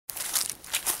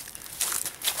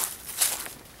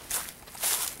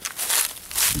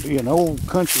be an old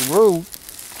country road.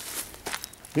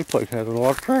 This place has a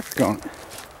lot of traffic on it.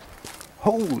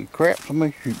 Holy crap,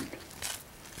 somebody's shooting.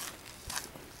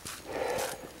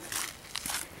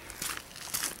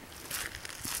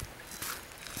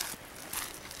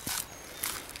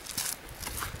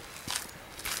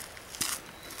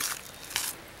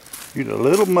 It's a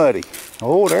little muddy.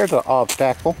 Oh, there's an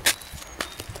obstacle.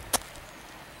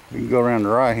 We can go around the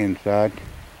right hand side.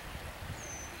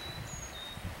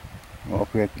 Well,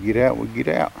 if we have to get out, we get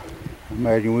out.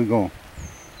 Imagine we're going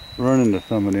to run into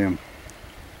some of them.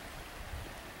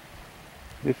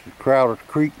 This is Crowder's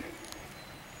Creek.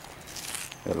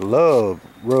 A love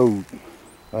road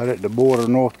right at the border of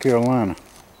North Carolina.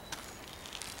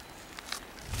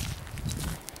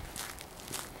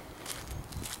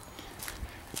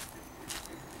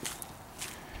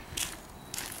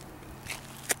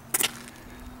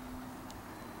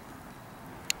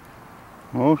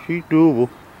 Oh, she's doable.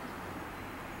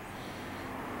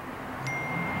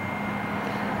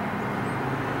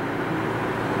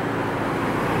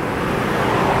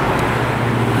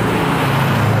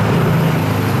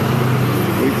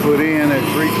 We put in at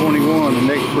 321 the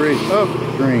next bridge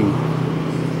upstream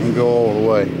and go all the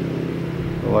way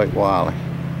to Lake Wylie.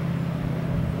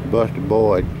 Busted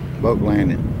Boyd, boat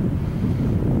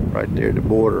landing right there at the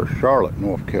border of Charlotte,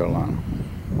 North Carolina.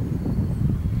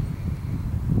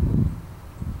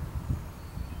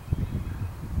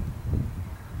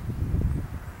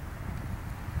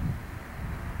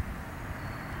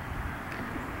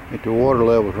 If the water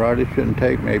level's right, it shouldn't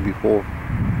take maybe 4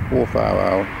 or 5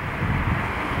 hours.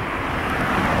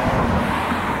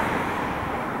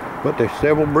 But there's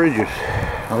several bridges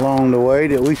along the way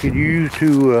that we could use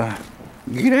to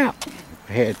get out if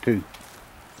we had to.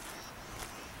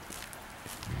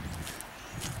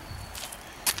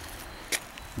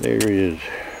 There is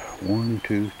 1,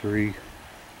 2, 3,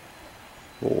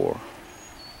 4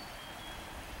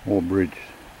 more bridges.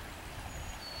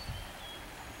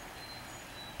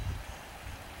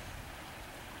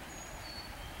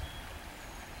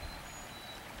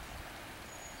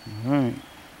 Alright,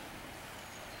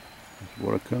 that's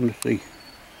what I come to see.